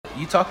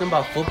You talking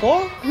about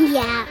football?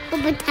 Yeah,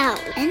 about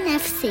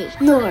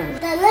NFC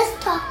North. Then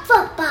let's talk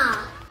football.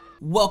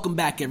 Welcome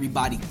back,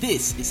 everybody.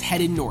 This is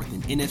Headed North,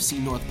 an NFC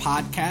North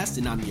podcast,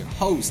 and I'm your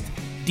host,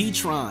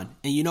 D-Tron.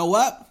 And you know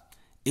what?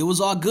 It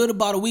was all good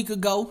about a week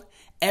ago.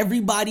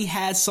 Everybody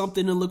had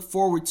something to look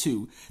forward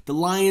to. The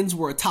Lions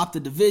were atop the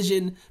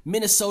division.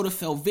 Minnesota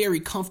felt very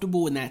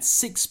comfortable in that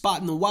 6th spot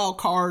in the wild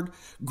card.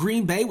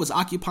 Green Bay was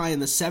occupying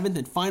the 7th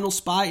and final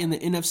spot in the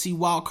NFC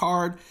wild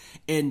card.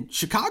 And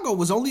Chicago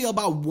was only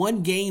about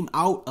one game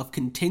out of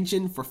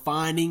contention for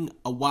finding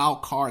a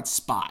wild card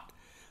spot.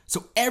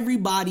 So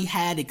everybody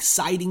had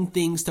exciting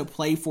things to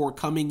play for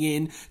coming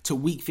in to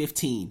week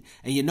 15.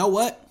 And you know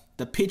what?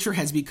 The picture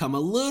has become a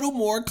little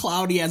more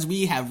cloudy as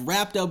we have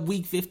wrapped up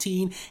week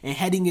 15 and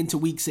heading into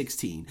week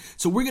 16.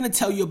 So we're going to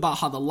tell you about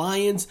how the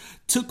Lions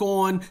took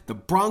on the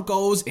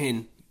Broncos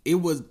and it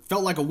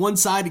felt like a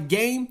one-sided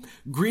game.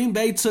 Green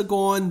Bay took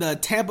on the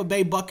Tampa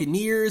Bay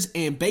Buccaneers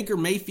and Baker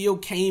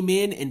Mayfield came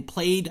in and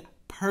played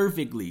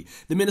perfectly.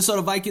 The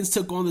Minnesota Vikings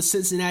took on the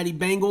Cincinnati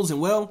Bengals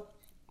and well,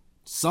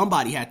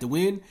 somebody had to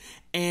win.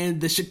 And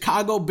the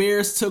Chicago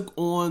Bears took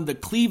on the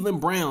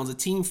Cleveland Browns, a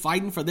team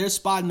fighting for their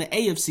spot in the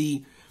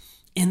AFC.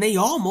 And they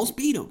almost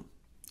beat them.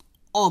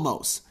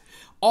 Almost.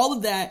 All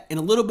of that and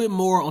a little bit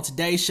more on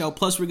today's show.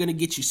 Plus, we're going to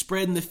get you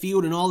spreading the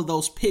field and all of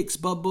those picks.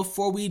 But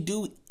before we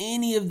do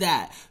any of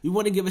that, we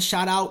want to give a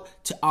shout out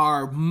to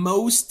our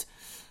most,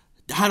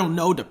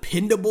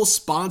 dependable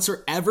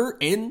sponsor ever.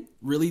 And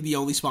really the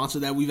only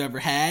sponsor that we've ever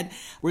had.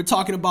 We're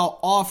talking about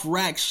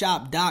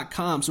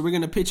offrackshop.com. So we're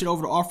going to pitch it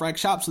over to Offrack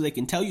Shop so they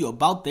can tell you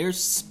about their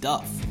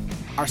stuff.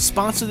 Our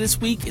sponsor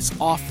this week is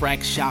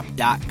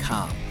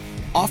offrackshop.com.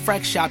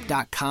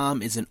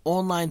 Offrackshop.com is an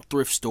online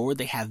thrift store.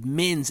 They have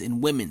men's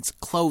and women's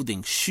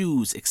clothing,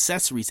 shoes,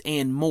 accessories,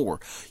 and more.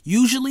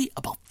 Usually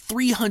about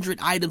 300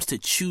 items to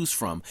choose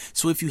from.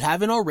 So if you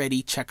haven't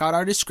already, check out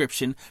our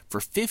description for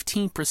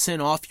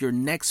 15% off your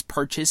next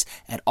purchase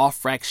at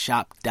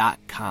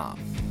offrackshop.com.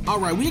 All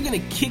right, we're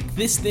going to kick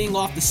this thing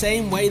off the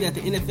same way that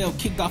the NFL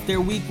kicked off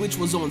their week, which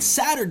was on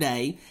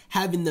Saturday,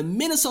 having the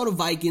Minnesota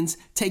Vikings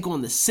take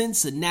on the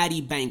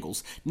Cincinnati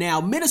Bengals.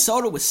 Now,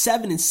 Minnesota was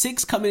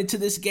 7-6 coming into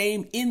this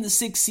game in the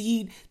 6th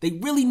seed. They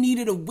really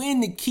needed a win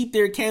to keep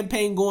their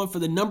campaign going for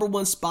the number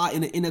 1 spot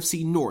in the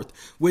NFC North,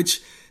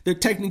 which they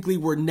technically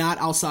were not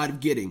outside of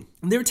getting.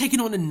 And they were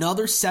taking on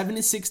another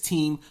 7-6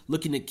 team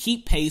looking to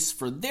keep pace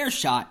for their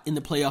shot in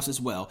the playoffs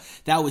as well.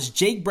 That was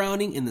Jake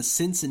Browning and the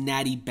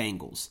Cincinnati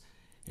Bengals.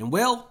 And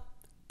well,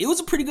 it was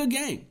a pretty good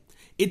game.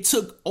 It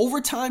took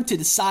overtime to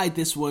decide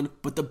this one,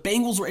 but the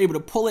Bengals were able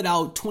to pull it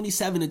out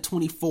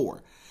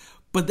 27-24.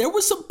 But there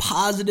were some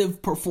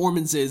positive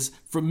performances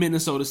from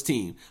Minnesota's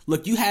team.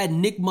 Look, you had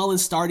Nick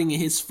Mullins starting in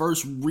his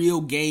first real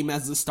game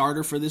as the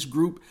starter for this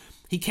group.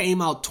 He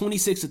came out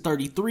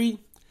 26-33,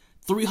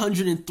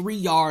 303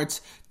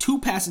 yards, 2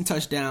 passing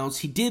touchdowns.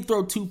 He did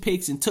throw 2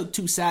 picks and took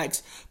 2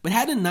 sacks, but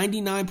had a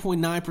 99.9%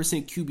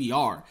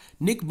 QBR.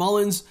 Nick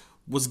Mullins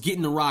was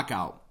getting the rock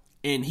out,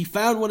 and he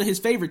found one of his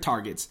favorite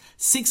targets.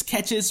 6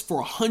 catches for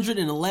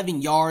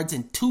 111 yards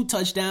and 2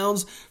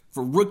 touchdowns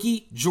for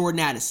rookie Jordan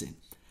Addison.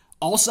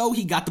 Also,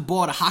 he got the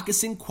ball to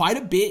Hockenson quite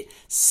a bit,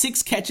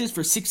 6 catches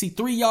for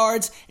 63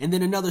 yards, and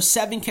then another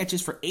 7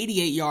 catches for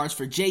 88 yards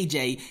for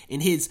JJ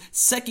in his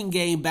second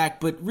game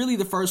back, but really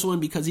the first one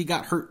because he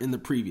got hurt in the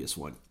previous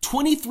one.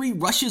 23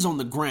 rushes on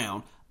the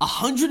ground,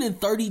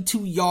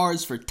 132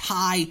 yards for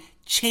Ty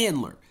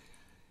Chandler.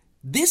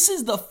 This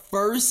is the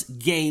first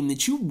game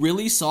that you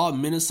really saw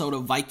Minnesota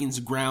Vikings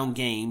ground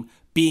game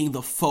being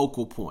the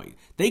focal point.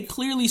 They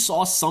clearly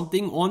saw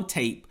something on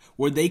tape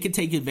where they could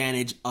take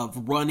advantage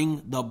of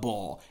running the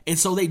ball. And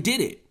so they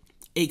did it,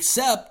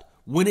 except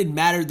when it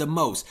mattered the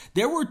most.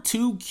 There were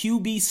 2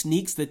 QB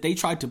sneaks that they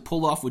tried to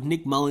pull off with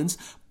Nick Mullins,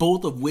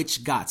 both of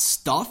which got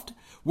stuffed,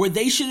 where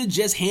they should have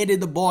just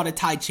handed the ball to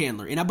Ty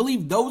Chandler. And I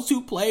believe those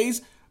 2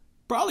 plays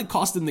probably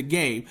cost them the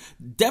game,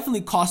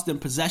 definitely cost them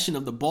possession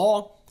of the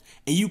ball.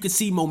 And you could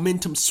see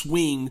momentum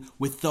swing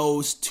with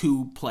those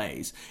 2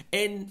 plays.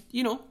 And,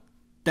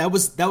 that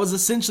was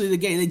essentially the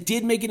game. They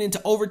did make it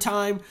into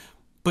overtime.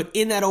 But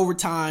in that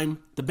overtime,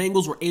 the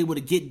Bengals were able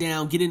to get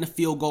down, get into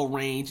field goal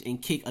range,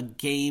 and kick a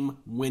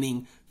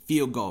game-winning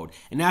field goal.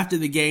 And after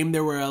the game,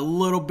 there were a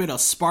little bit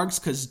of sparks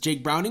because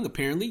Jake Browning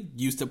apparently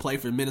used to play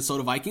for the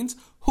Minnesota Vikings.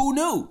 Who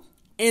knew?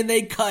 And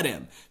they cut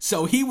him.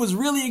 So he was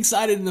really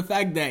excited in the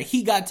fact that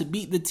he got to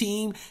beat the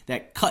team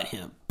that cut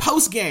him.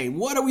 Post-game,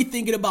 what are we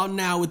thinking about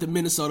now with the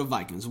Minnesota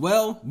Vikings?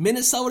 Well,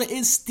 Minnesota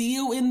is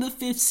still in the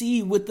 5th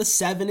seed with the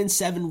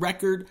 7-7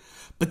 record.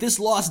 But this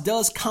loss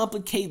does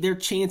complicate their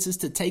chances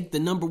to take the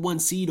number 1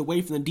 seed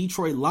away from the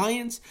Detroit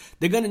Lions.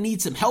 They're going to need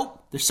some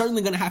help. They're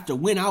certainly going to have to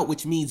win out,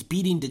 which means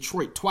beating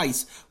Detroit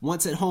twice,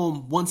 once at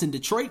home, once in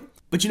Detroit.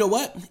 But you know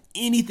what?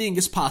 Anything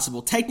is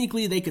possible.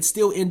 Technically, they could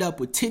still end up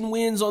with 10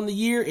 wins on the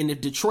year, and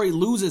if Detroit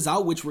loses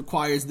out, which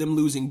requires them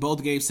losing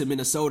both games to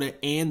Minnesota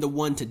and the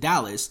one to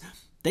Dallas,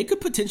 they could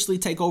potentially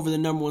take over the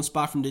number 1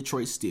 spot from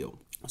Detroit still.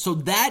 So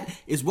that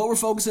is what we're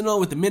focusing on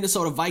with the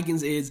Minnesota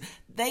Vikings. Is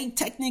they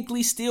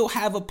technically still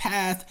have a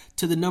path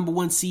to the number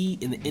 1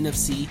 seed in the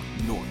NFC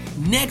North.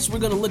 Next, we're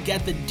going to look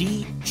at the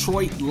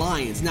Detroit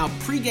Lions. Now,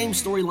 pregame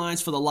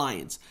storylines for the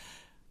Lions.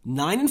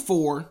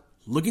 9-4,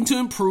 looking to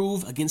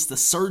improve against the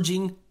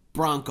surging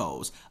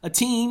Broncos, a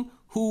team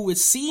who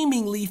has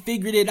seemingly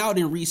figured it out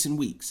in recent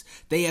weeks.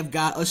 They have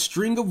got a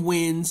string of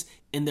wins,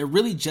 and they're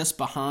really just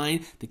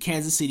behind the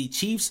Kansas City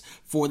Chiefs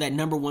for that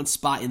number 1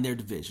 spot in their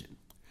division.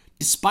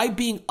 Despite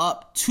being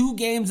up 2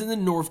 games in the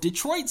North,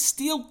 Detroit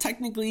still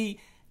technically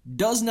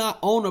does not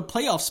own a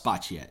playoff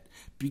spot yet.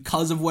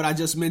 Because of what I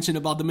just mentioned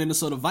about the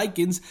Minnesota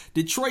Vikings,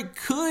 Detroit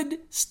could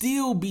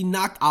still be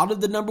knocked out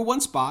of the number 1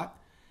 spot.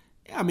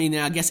 I mean,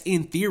 I guess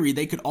in theory,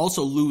 they could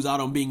also lose out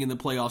on being in the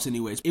playoffs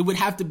anyways. It would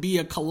have to be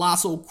a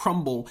colossal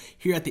crumble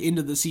here at the end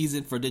of the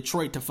season for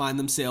Detroit to find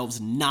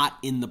themselves not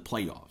in the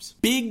playoffs.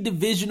 Big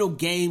divisional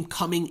game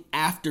coming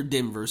after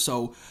Denver.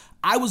 So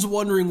I was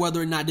wondering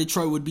whether or not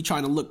Detroit would be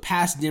trying to look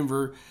past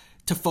Denver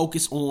to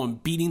focus on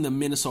beating the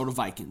Minnesota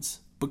Vikings.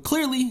 But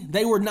clearly,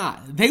 they were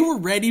not. They were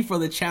ready for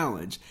the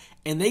challenge.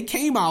 And they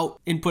came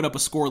out and put up a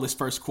scoreless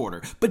first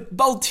quarter. But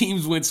both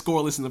teams went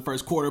scoreless in the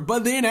first quarter.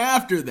 But then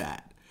after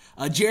that,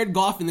 Jared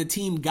Goff and the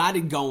team got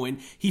it going.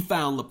 He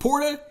found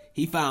Laporta,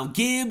 he found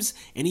Gibbs,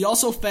 and he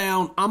also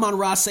found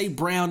Amon-Ra St.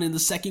 Brown in the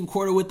second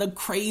quarter with a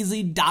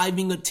crazy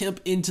diving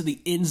attempt into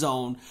the end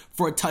zone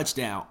for a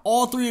touchdown.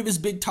 All 3 of his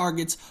big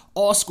targets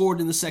all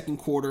scored in the second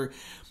quarter.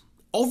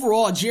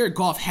 Overall, Jared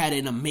Goff had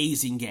an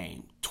amazing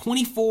game.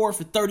 24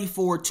 for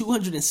 34,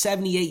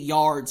 278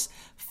 yards,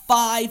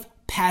 5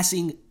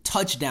 passing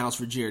touchdowns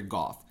for Jared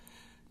Goff.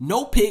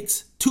 No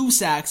picks, 2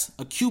 sacks,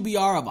 a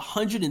QBR of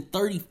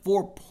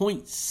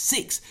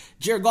 134.6.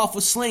 Jared Goff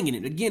was slinging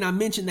it. Again, I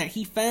mentioned that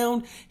he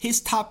found his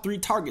top 3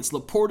 targets,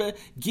 Laporta,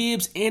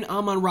 Gibbs, and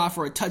Amon-Ra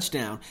for a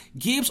touchdown.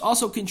 Gibbs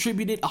also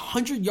contributed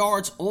 100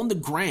 yards on the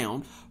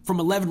ground from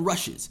 11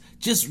 rushes,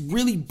 just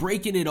really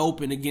breaking it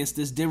open against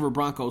this Denver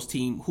Broncos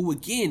team, who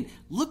again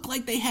looked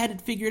like they had it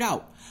figured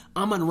out.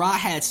 Amon-Ra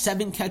had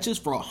 7 catches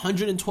for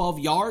 112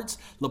 yards,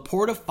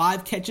 Laporta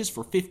 5 catches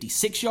for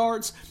 56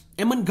 yards,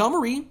 and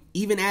Montgomery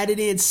even added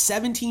in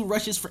 17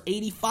 rushes for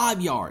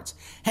 85 yards.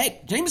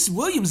 Heck, Jameson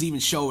Williams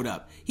even showed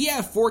up. He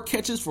had 4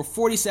 catches for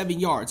 47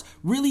 yards.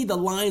 Really, the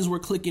Lions were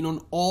clicking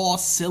on all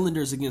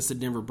cylinders against the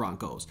Denver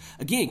Broncos.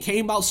 Again,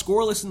 came out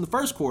scoreless in the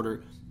first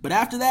quarter, but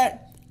after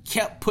that,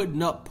 kept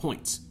putting up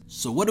points.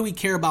 So what do we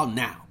care about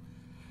now?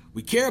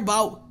 We care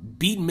about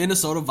beating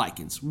Minnesota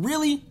Vikings.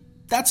 Really,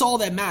 that's all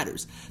that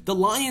matters. The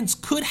Lions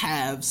could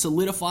have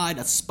solidified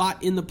a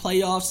spot in the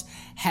playoffs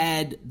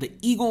had the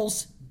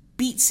Eagles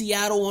beat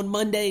Seattle on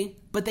Monday,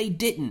 but they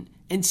didn't.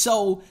 And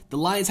so the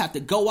Lions have to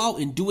go out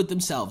and do it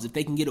themselves. If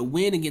they can get a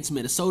win against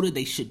Minnesota,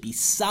 they should be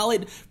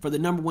solid for the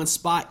number 1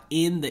 spot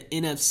in the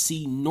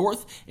NFC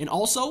North and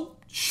also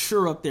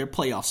sure up their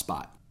playoff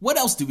spot. What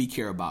else do we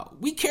care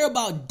about? We care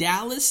about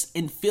Dallas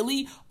and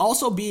Philly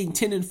also being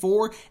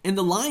 10-4 and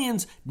the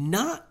Lions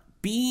not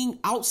being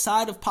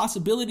outside of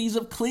possibilities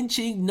of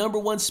clinching number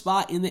 1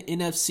 spot in the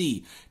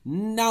NFC.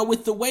 Now,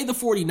 with the way the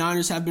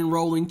 49ers have been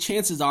rolling,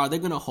 chances are they're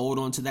going to hold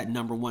on to that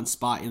number 1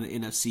 spot in the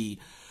NFC.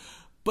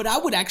 But I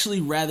would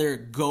actually rather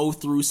go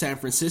through San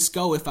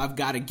Francisco if I've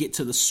got to get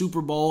to the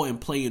Super Bowl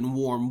and play in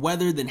warm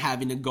weather than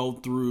having to go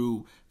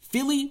through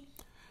Philly.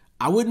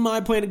 I wouldn't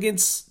mind playing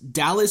against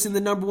Dallas in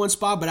the number 1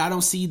 spot, but I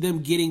don't see them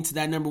getting to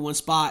that number 1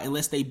 spot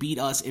unless they beat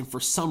us and for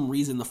some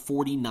reason the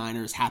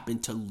 49ers happen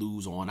to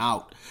lose on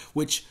out.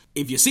 Which,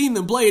 if you've seen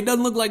them play, it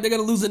doesn't look like they're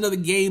going to lose another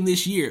game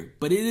this year.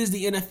 But it is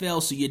the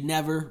NFL, so you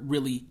never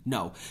really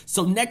know.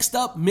 So next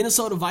up,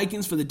 Minnesota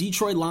Vikings for the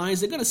Detroit Lions.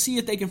 They're going to see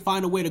if they can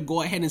find a way to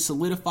go ahead and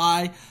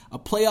solidify a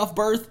playoff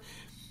berth.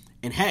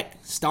 And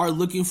heck, start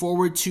looking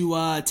forward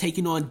to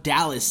taking on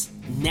Dallas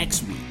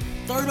next week.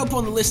 Third up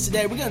on the list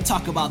today, we're going to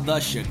talk about the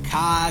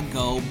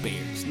Chicago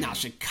Bears. Now,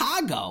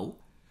 Chicago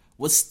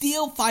was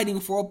still fighting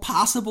for a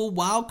possible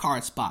wild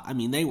card spot. I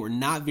mean, they were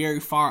not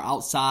very far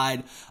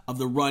outside of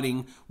the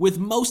running, with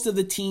most of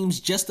the teams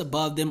just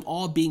above them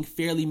all being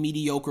fairly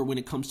mediocre when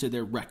it comes to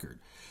their record.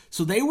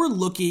 So they were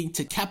looking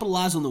to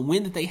capitalize on the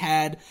win that they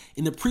had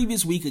in the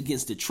previous week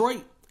against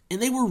Detroit,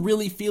 and they were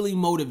really feeling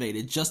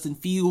motivated. Justin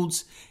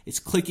Fields is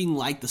clicking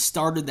like the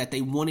starter that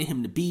they wanted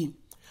him to be.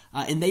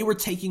 And they were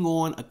taking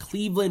on a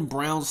Cleveland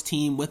Browns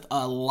team with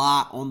a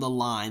lot on the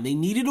line. They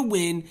needed a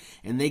win,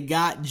 and they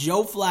got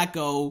Joe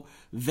Flacco,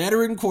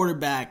 veteran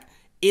quarterback,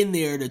 in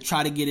there to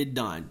try to get it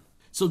done.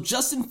 So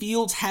Justin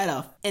Fields had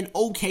an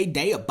okay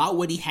day, about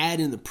what he had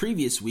in the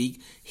previous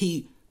week.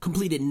 He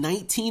completed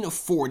 19 of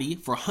 40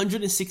 for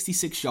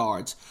 166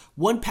 yards,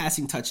 1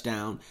 passing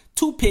touchdown,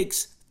 2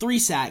 picks, 3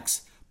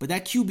 sacks. But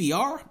that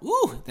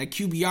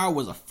QBR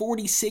was a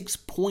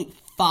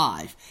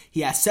 46.5.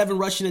 He had 7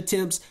 rushing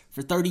attempts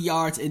for 30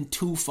 yards and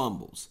 2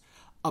 fumbles.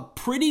 A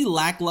pretty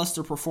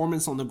lackluster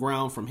performance on the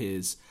ground from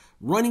his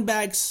running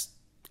backs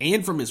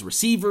and from his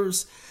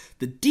receivers.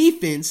 The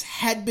defense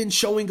had been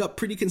showing up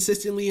pretty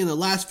consistently in the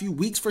last few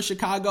weeks for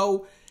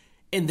Chicago,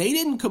 and they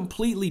didn't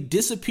completely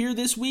disappear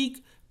this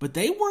week, but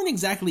they weren't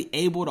exactly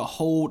able to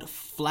hold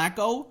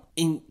Flacco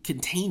in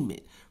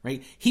containment,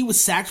 right? He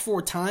was sacked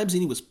 4 times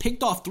and he was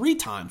picked off 3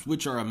 times,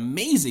 which are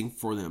amazing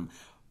for them.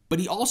 But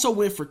he also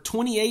went for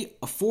 28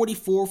 of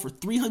 44 for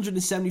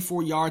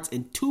 374 yards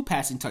and 2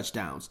 passing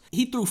touchdowns.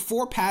 He threw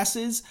 4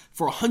 passes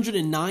for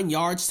 109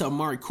 yards to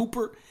Amari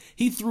Cooper.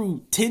 He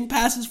threw 10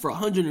 passes for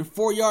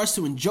 104 yards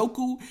to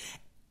Njoku.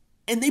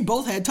 And they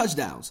both had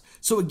touchdowns.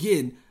 So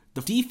again, the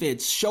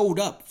defense showed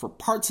up for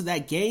parts of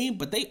that game,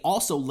 but they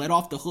also let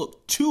off the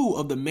hook 2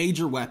 of the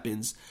major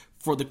weapons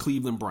for the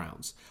Cleveland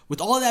Browns.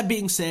 With all of that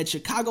being said,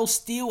 Chicago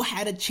still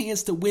had a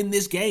chance to win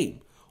this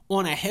game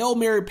on a Hail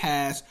Mary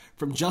pass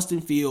from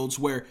Justin Fields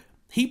where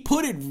he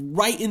put it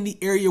right in the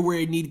area where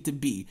it needed to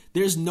be.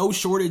 There's no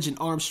shortage in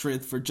arm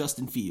strength for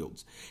Justin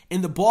Fields.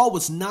 And the ball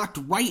was knocked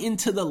right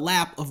into the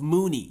lap of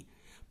Mooney.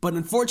 But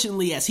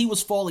unfortunately, as he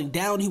was falling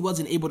down, he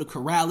wasn't able to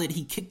corral it.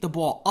 He kicked the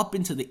ball up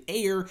into the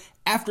air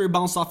after it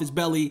bounced off his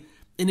belly,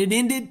 and it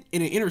ended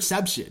in an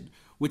interception,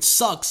 which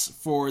sucks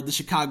for the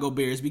Chicago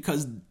Bears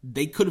because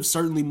they could have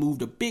certainly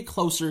moved a bit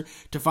closer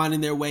to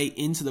finding their way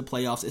into the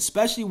playoffs,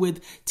 especially with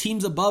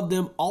teams above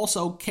them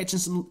also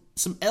catching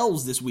some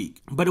L's this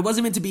week. But it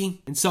wasn't meant to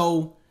be, and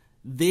so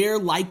their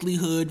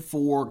likelihood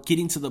for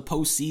getting to the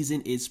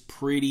postseason is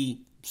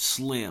pretty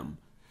slim.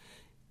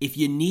 If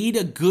you need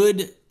a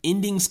good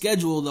ending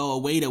schedule, though, a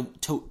way to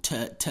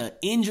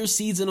end your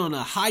season on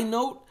a high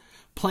note,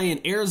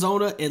 playing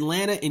Arizona,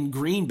 Atlanta, and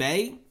Green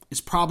Bay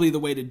is probably the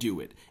way to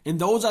do it. And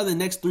those are the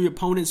next 3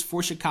 opponents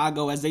for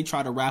Chicago as they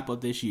try to wrap up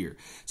this year.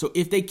 So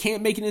if they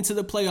can't make it into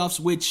the playoffs,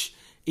 which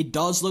it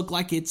does look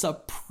like it's a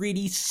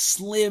pretty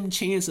slim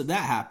chance of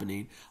that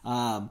happening,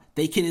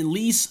 they can at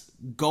least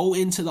go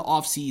into the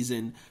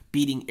offseason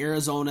beating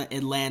Arizona,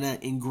 Atlanta,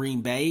 and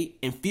Green Bay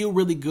and feel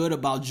really good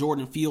about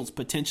Jordan Fields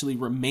potentially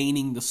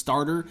remaining the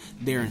starter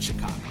there in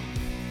Chicago.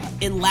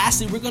 And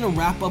lastly, we're going to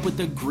wrap up with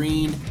the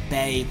Green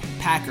Bay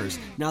Packers.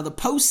 Now, the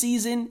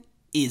postseason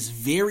is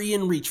very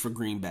in reach for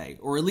Green Bay,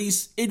 or at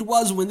least it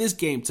was when this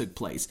game took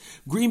place.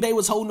 Green Bay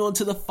was holding on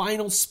to the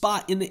final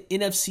spot in the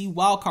NFC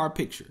wildcard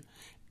picture.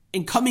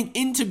 And coming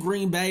into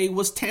Green Bay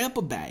was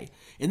Tampa Bay.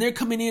 And they're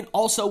coming in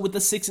also with a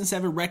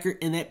 6-7 record,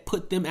 and that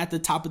put them at the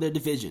top of their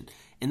division.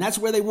 And that's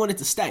where they wanted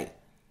to stay.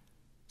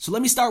 So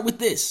let me start with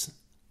this.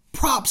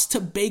 Props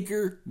to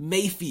Baker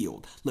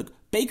Mayfield. Look,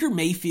 Baker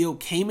Mayfield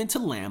came into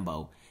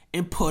Lambeau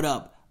and put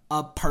up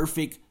a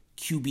perfect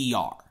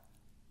QBR.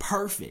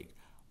 Perfect.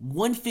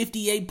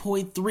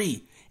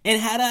 158.3. And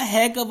had a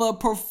heck of a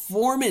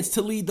performance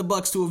to lead the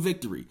Bucs to a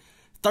victory.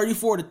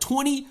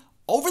 34-20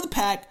 over the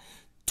Pack.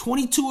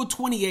 22 of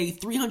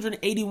 28,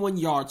 381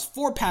 yards,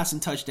 4 passing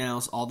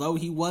touchdowns, although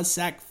he was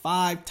sacked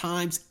 5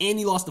 times and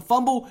he lost a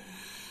fumble.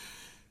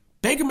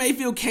 Baker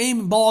Mayfield came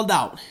and balled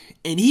out,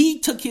 and he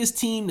took his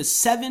team to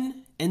 7-7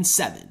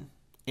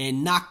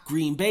 and knocked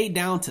Green Bay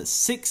down to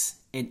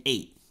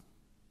 6-8.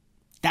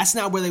 That's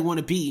not where they want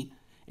to be,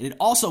 and it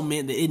also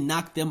meant that it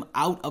knocked them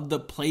out of the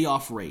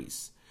playoff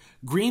race.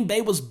 Green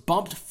Bay was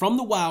bumped from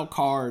the wild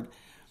card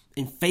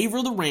in favor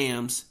of the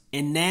Rams,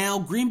 and now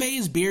Green Bay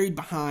is buried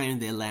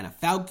behind the Atlanta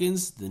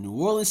Falcons, the New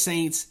Orleans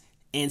Saints,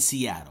 and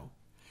Seattle.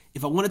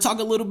 If I want to talk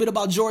a little bit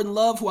about Jordan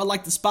Love, who I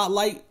like to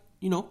spotlight,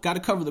 got to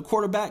cover the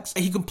quarterbacks.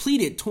 He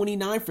completed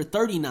 29 for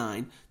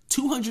 39,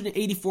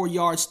 284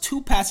 yards,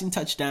 2 passing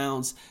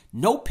touchdowns,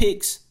 no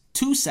picks,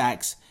 2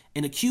 sacks,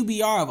 and a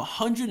QBR of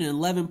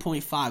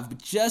 111.5, but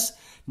just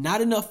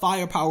not enough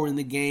firepower in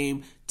the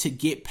game to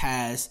get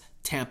past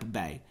Tampa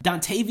Bay.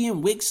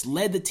 Dontavian Wicks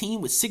led the team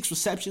with 6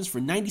 receptions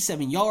for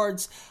 97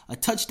 yards. A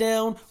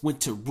touchdown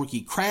went to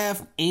rookie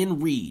Kraft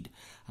and Reed.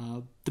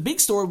 The big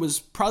story was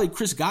probably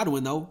Chris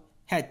Godwin, though.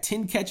 Had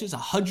 10 catches,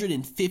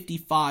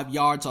 155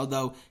 yards,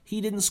 although he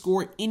didn't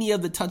score any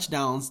of the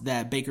touchdowns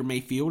that Baker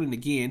Mayfield, and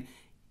again,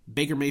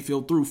 Baker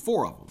Mayfield threw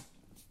 4 of them.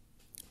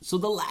 So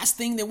the last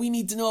thing that we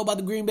need to know about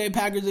the Green Bay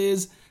Packers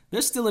is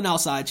there's still an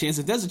outside chance.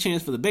 If there's a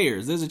chance for the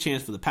Bears, there's a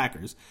chance for the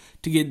Packers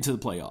to get into the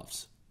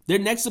playoffs. Their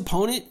next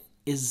opponent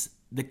is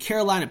the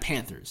Carolina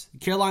Panthers. The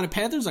Carolina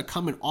Panthers are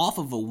coming off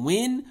of a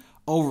win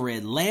over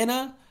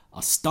Atlanta,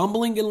 a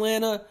stumbling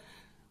Atlanta.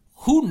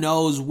 Who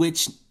knows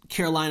which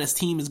Carolina's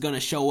team is going to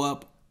show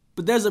up,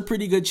 but there's a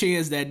pretty good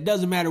chance that it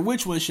doesn't matter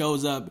which one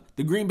shows up,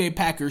 the Green Bay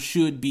Packers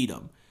should beat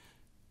them.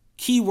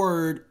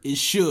 Keyword is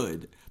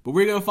should. But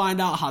we're going to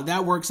find out how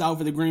that works out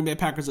for the Green Bay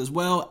Packers as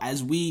well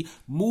as we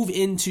move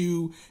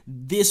into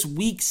this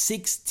Week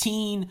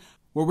 16,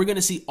 where we're going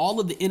to see all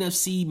of the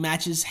NFC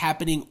matches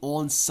happening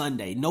on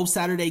Sunday. No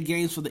Saturday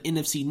games for the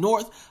NFC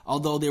North,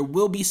 although there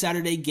will be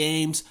Saturday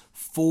games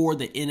for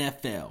the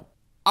NFL.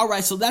 All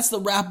right, so that's the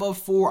wrap up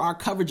for our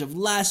coverage of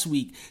last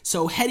week.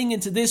 So heading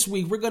into this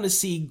week, we're going to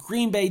see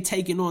Green Bay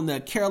taking on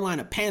the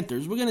Carolina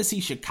Panthers. We're going to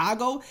see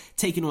Chicago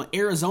taking on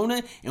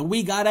Arizona. And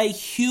we got a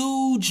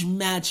huge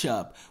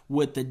matchup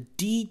with the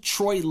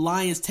Detroit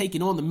Lions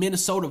taking on the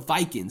Minnesota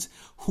Vikings,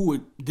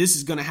 this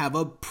is going to have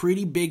a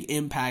pretty big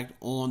impact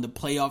on the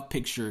playoff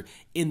picture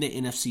in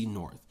the NFC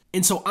North.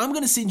 And so I'm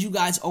going to send you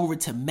guys over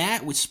to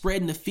Matt with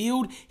Spreading the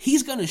Field.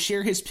 He's going to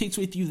share his picks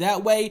with you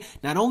that way.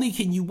 Not only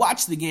can you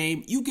watch the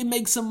game, you can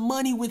make some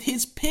money with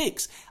his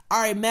picks.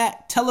 All right,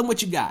 Matt, tell him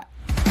what you got.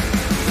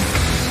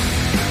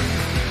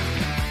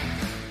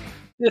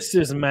 This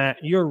is Matt,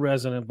 your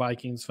resident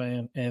Vikings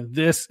fan, and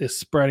this is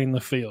Spreading the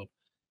Field.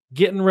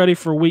 Getting ready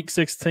for Week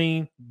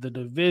 16. The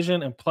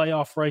division and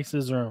playoff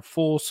races are in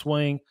full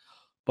swing.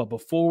 But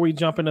before we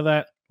jump into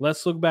that,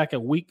 let's look back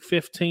at Week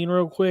 15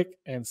 real quick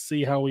and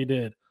see how we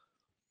did.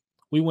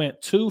 We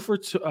went 2 for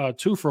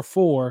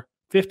 4,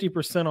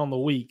 50% on the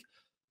week.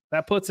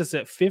 That puts us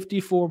at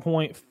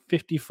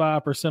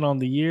 54.55% on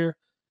the year.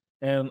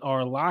 And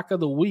our lock of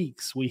the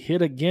weeks, we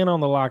hit again on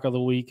the lock of the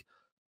week.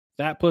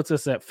 That puts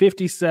us at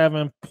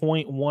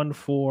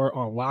 57.14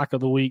 on lock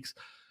of the weeks.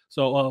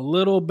 So a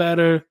little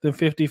better than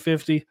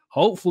 50-50.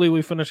 Hopefully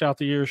we finish out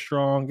the year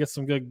strong, get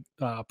some good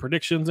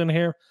predictions in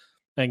here,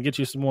 and get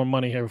you some more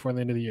money here before the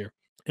end of the year.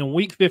 In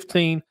Week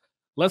 15,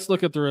 let's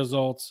look at the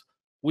results.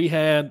 We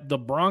had the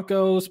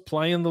Broncos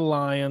playing the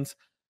Lions.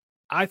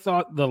 I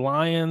thought the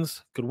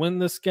Lions could win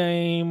this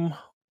game,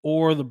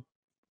 or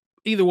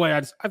either way,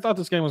 I thought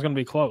this game was going to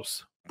be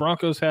close.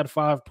 Broncos had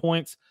 5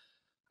 points.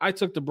 I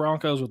took the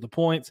Broncos with the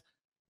points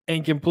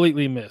and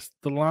completely missed.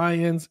 The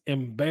Lions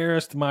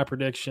embarrassed my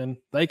prediction.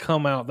 They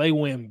come out, they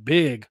win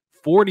big,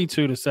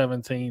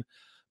 42-17,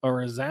 a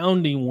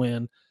resounding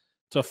win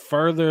to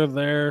further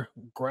their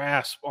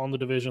grasp on the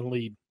division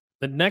lead.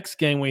 The next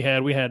game we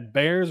had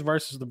Bears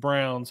versus the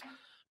Browns.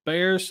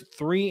 Bears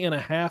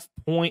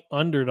 3.5-point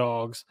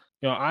underdogs.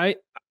 I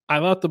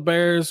thought the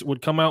Bears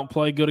would come out and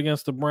play good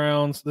against the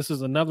Browns. This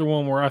is another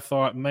one where I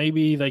thought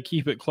maybe they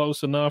keep it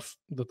close enough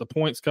that the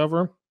points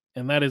cover,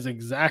 and that is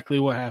exactly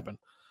what happened.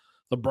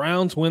 The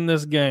Browns win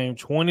this game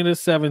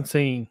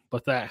 20-17,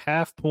 but that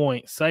half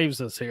point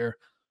saves us here.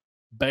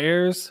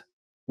 Bears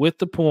with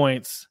the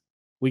points,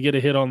 we get a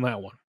hit on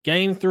that one.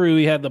 Game 3,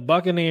 we had the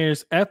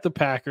Buccaneers at the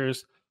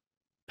Packers.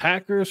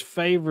 Packers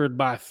favored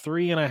by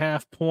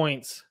 3.5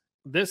 points.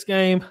 This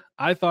game,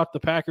 I thought the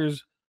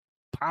Packers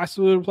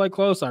possibly would play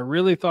close. I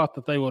really thought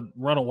that they would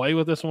run away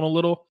with this one a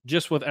little,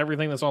 just with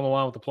everything that's on the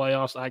line with the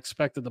playoffs. I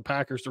expected the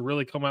Packers to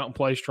really come out and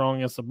play strong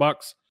against the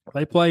Bucs.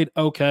 They played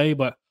okay,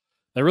 but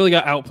they really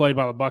got outplayed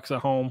by the Bucs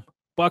at home.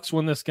 Bucs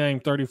win this game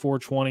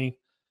 34-20,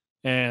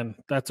 and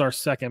that's our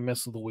second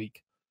miss of the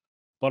week.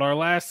 But our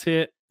last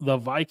hit, the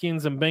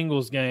Vikings and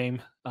Bengals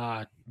game,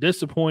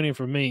 disappointing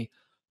for me.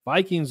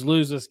 Vikings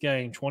lose this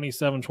game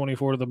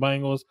 27-24 to the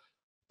Bengals,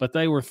 but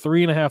they were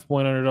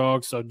 3.5-point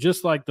underdogs. So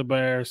just like the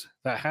Bears,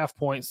 that half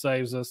point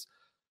saves us.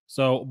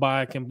 So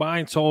by a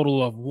combined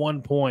total of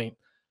 1 point,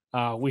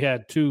 we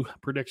had 2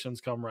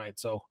 predictions come right.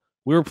 So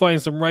we were playing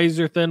some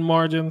razor thin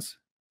margins,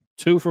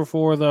 2 for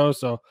 4 though.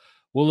 So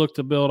we'll look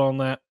to build on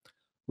that.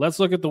 Let's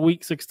look at the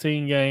Week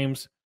 16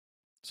 games.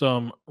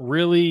 Some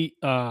really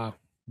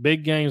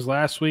big games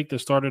last week that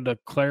started to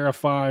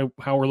clarify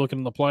how we're looking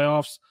in the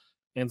playoffs,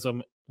 and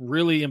some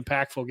really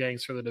impactful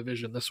games for the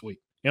division this week.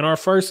 In our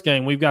first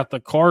game, we've got the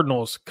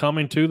Cardinals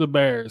coming to the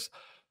Bears.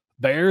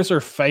 Bears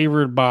are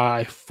favored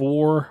by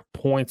 4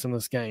 points in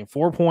this game.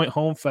 4-point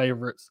home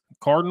favorites.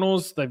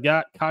 Cardinals, they've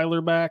got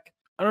Kyler back.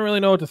 I don't really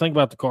know what to think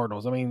about the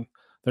Cardinals. I mean,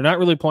 they're not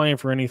really playing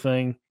for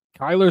anything.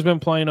 Kyler's been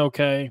playing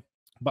okay,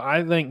 but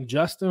I think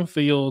Justin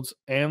Fields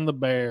and the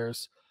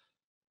Bears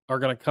are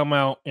going to come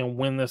out and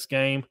win this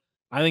game.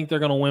 I think they're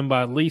going to win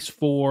by at least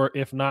 4,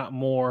 if not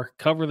more.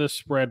 Cover this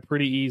spread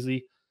pretty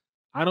easy.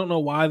 I don't know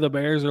why the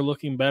Bears are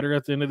looking better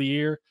at the end of the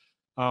year.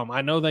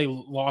 I know they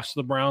lost to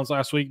the Browns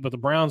last week, but the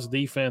Browns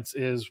defense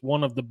is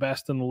one of the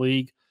best in the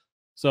league.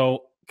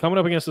 So coming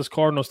up against this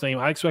Cardinals team,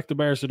 I expect the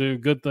Bears to do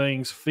good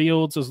things.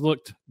 Fields has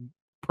looked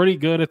pretty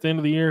good at the end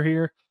of the year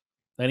here.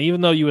 And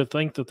even though you would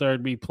think that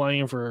they'd be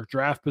playing for a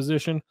draft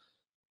position,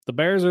 the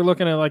Bears are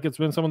looking at like it's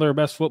been some of their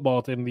best football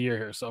at the end of the year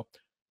here. So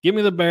give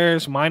me the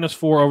Bears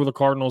 -4 over the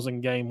Cardinals in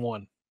game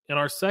 1. In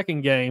our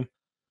second game,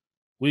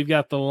 we've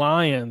got the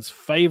Lions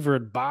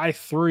favored by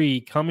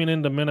 3 coming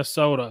into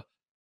Minnesota,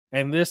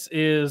 and this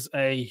is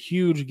a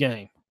huge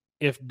game.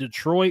 If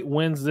Detroit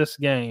wins this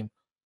game,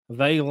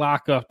 they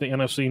lock up the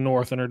NFC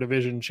North and are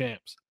division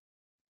champs.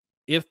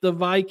 If the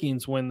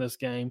Vikings win this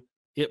game,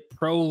 it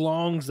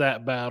prolongs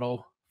that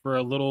battle for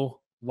a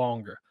little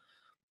longer.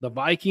 The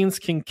Vikings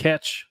can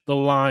catch the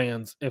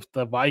Lions if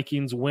the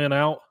Vikings win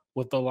out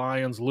with the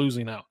Lions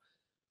losing out,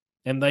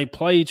 and they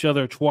play each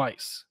other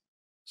twice.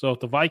 So if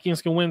the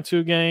Vikings can win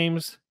 2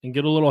 games and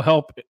get a little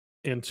help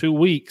in 2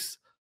 weeks,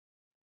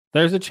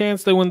 there's a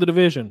chance they win the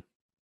division.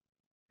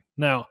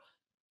 Now,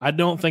 I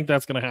don't think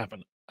that's going to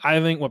happen. I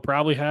think what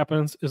probably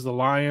happens is the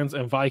Lions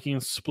and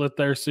Vikings split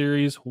their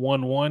series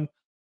 1-1.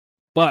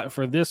 But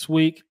for this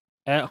week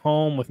at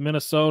home with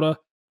Minnesota,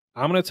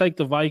 I'm going to take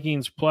the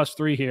Vikings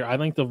 +3 here. I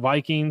think the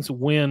Vikings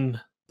win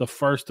the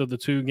first of the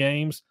 2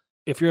 games.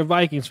 If you're a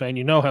Vikings fan,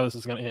 you know how this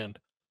is going to end.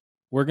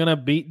 We're going to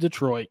beat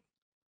Detroit.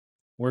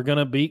 We're going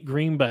to beat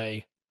Green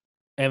Bay,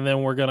 and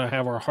then we're going to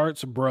have our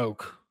hearts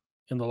broke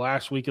in the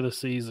last week of the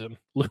season,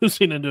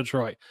 losing in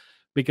Detroit,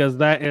 because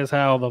that is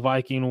how the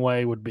Viking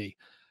way would be.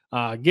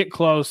 Get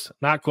close,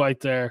 not quite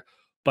there.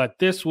 But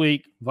this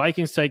week,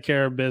 Vikings take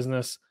care of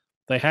business.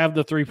 They have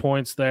the 3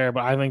 points there,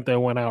 but I think they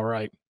went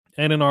outright.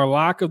 And in our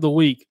lock of the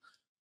week,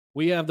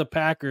 we have the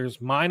Packers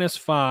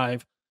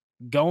 -5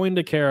 going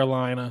to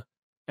Carolina.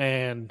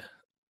 And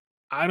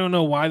I don't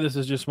know why this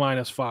is just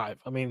 -5.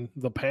 I mean,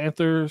 the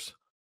Panthers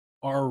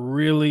are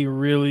really,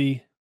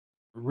 really,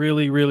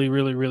 really, really,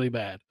 really, really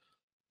bad.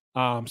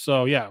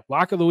 So, yeah,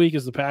 lock of the week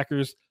is the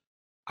Packers.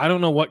 I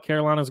don't know what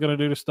Carolina's going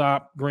to do to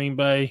stop Green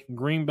Bay.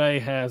 Green Bay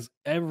has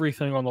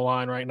everything on the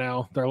line right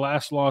now. Their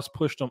last loss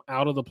pushed them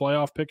out of the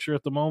playoff picture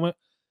at the moment.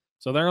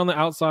 So they're on the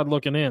outside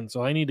looking in.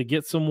 So they need to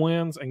get some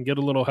wins and get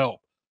a little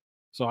help.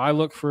 So I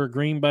look for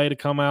Green Bay to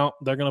come out.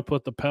 They're going to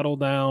put the pedal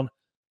down,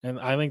 and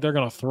I think they're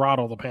going to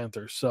throttle the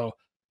Panthers. So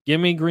give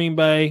me Green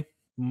Bay.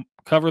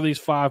 Cover these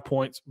 5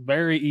 points.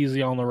 Very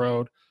easy on the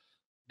road.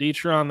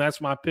 D-Tron,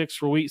 that's my picks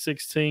for Week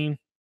 16.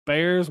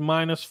 Bears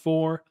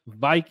 -4,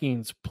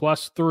 Vikings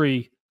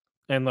 +3,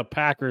 and the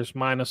Packers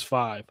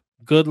 -5.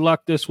 Good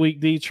luck this week,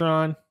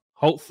 D-Tron.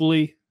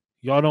 Hopefully,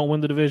 y'all don't win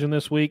the division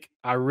this week.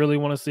 I really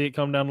want to see it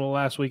come down to the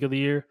last week of the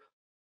year.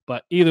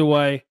 But either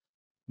way,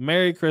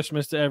 Merry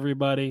Christmas to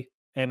everybody.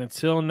 And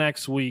until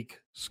next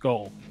week,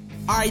 Skol.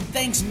 All right,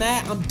 thanks,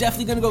 Matt. I'm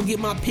definitely going to go get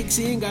my picks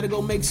in. Got to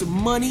go make some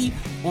money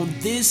on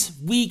this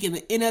week in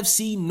the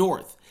NFC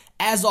North.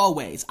 As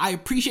always, I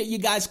appreciate you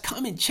guys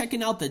coming,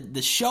 checking out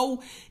the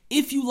show.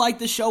 If you like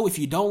the show, if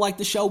you don't like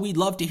the show, we'd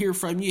love to hear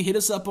from you. Hit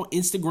us up on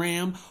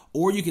Instagram,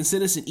 or you can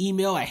send us an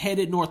email at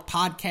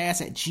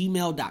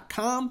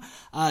headednorthpodcast@gmail.com.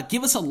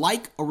 Give us a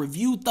like, a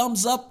review,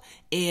 thumbs up,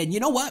 and you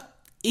know what?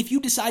 If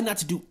you decide not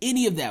to do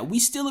any of that, we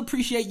still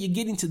appreciate you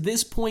getting to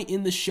this point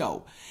in the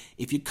show.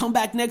 If you come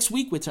back next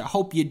week, which I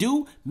hope you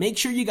do, make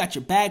sure you got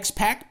your bags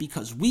packed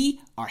because we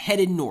are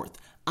headed north.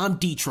 I'm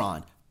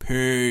D-Tron.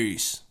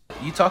 Peace.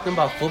 You talking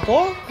about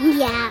football?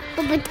 Yeah,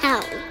 Football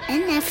Town,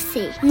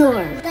 NFC,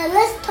 North. Now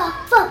let's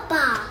talk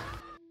football.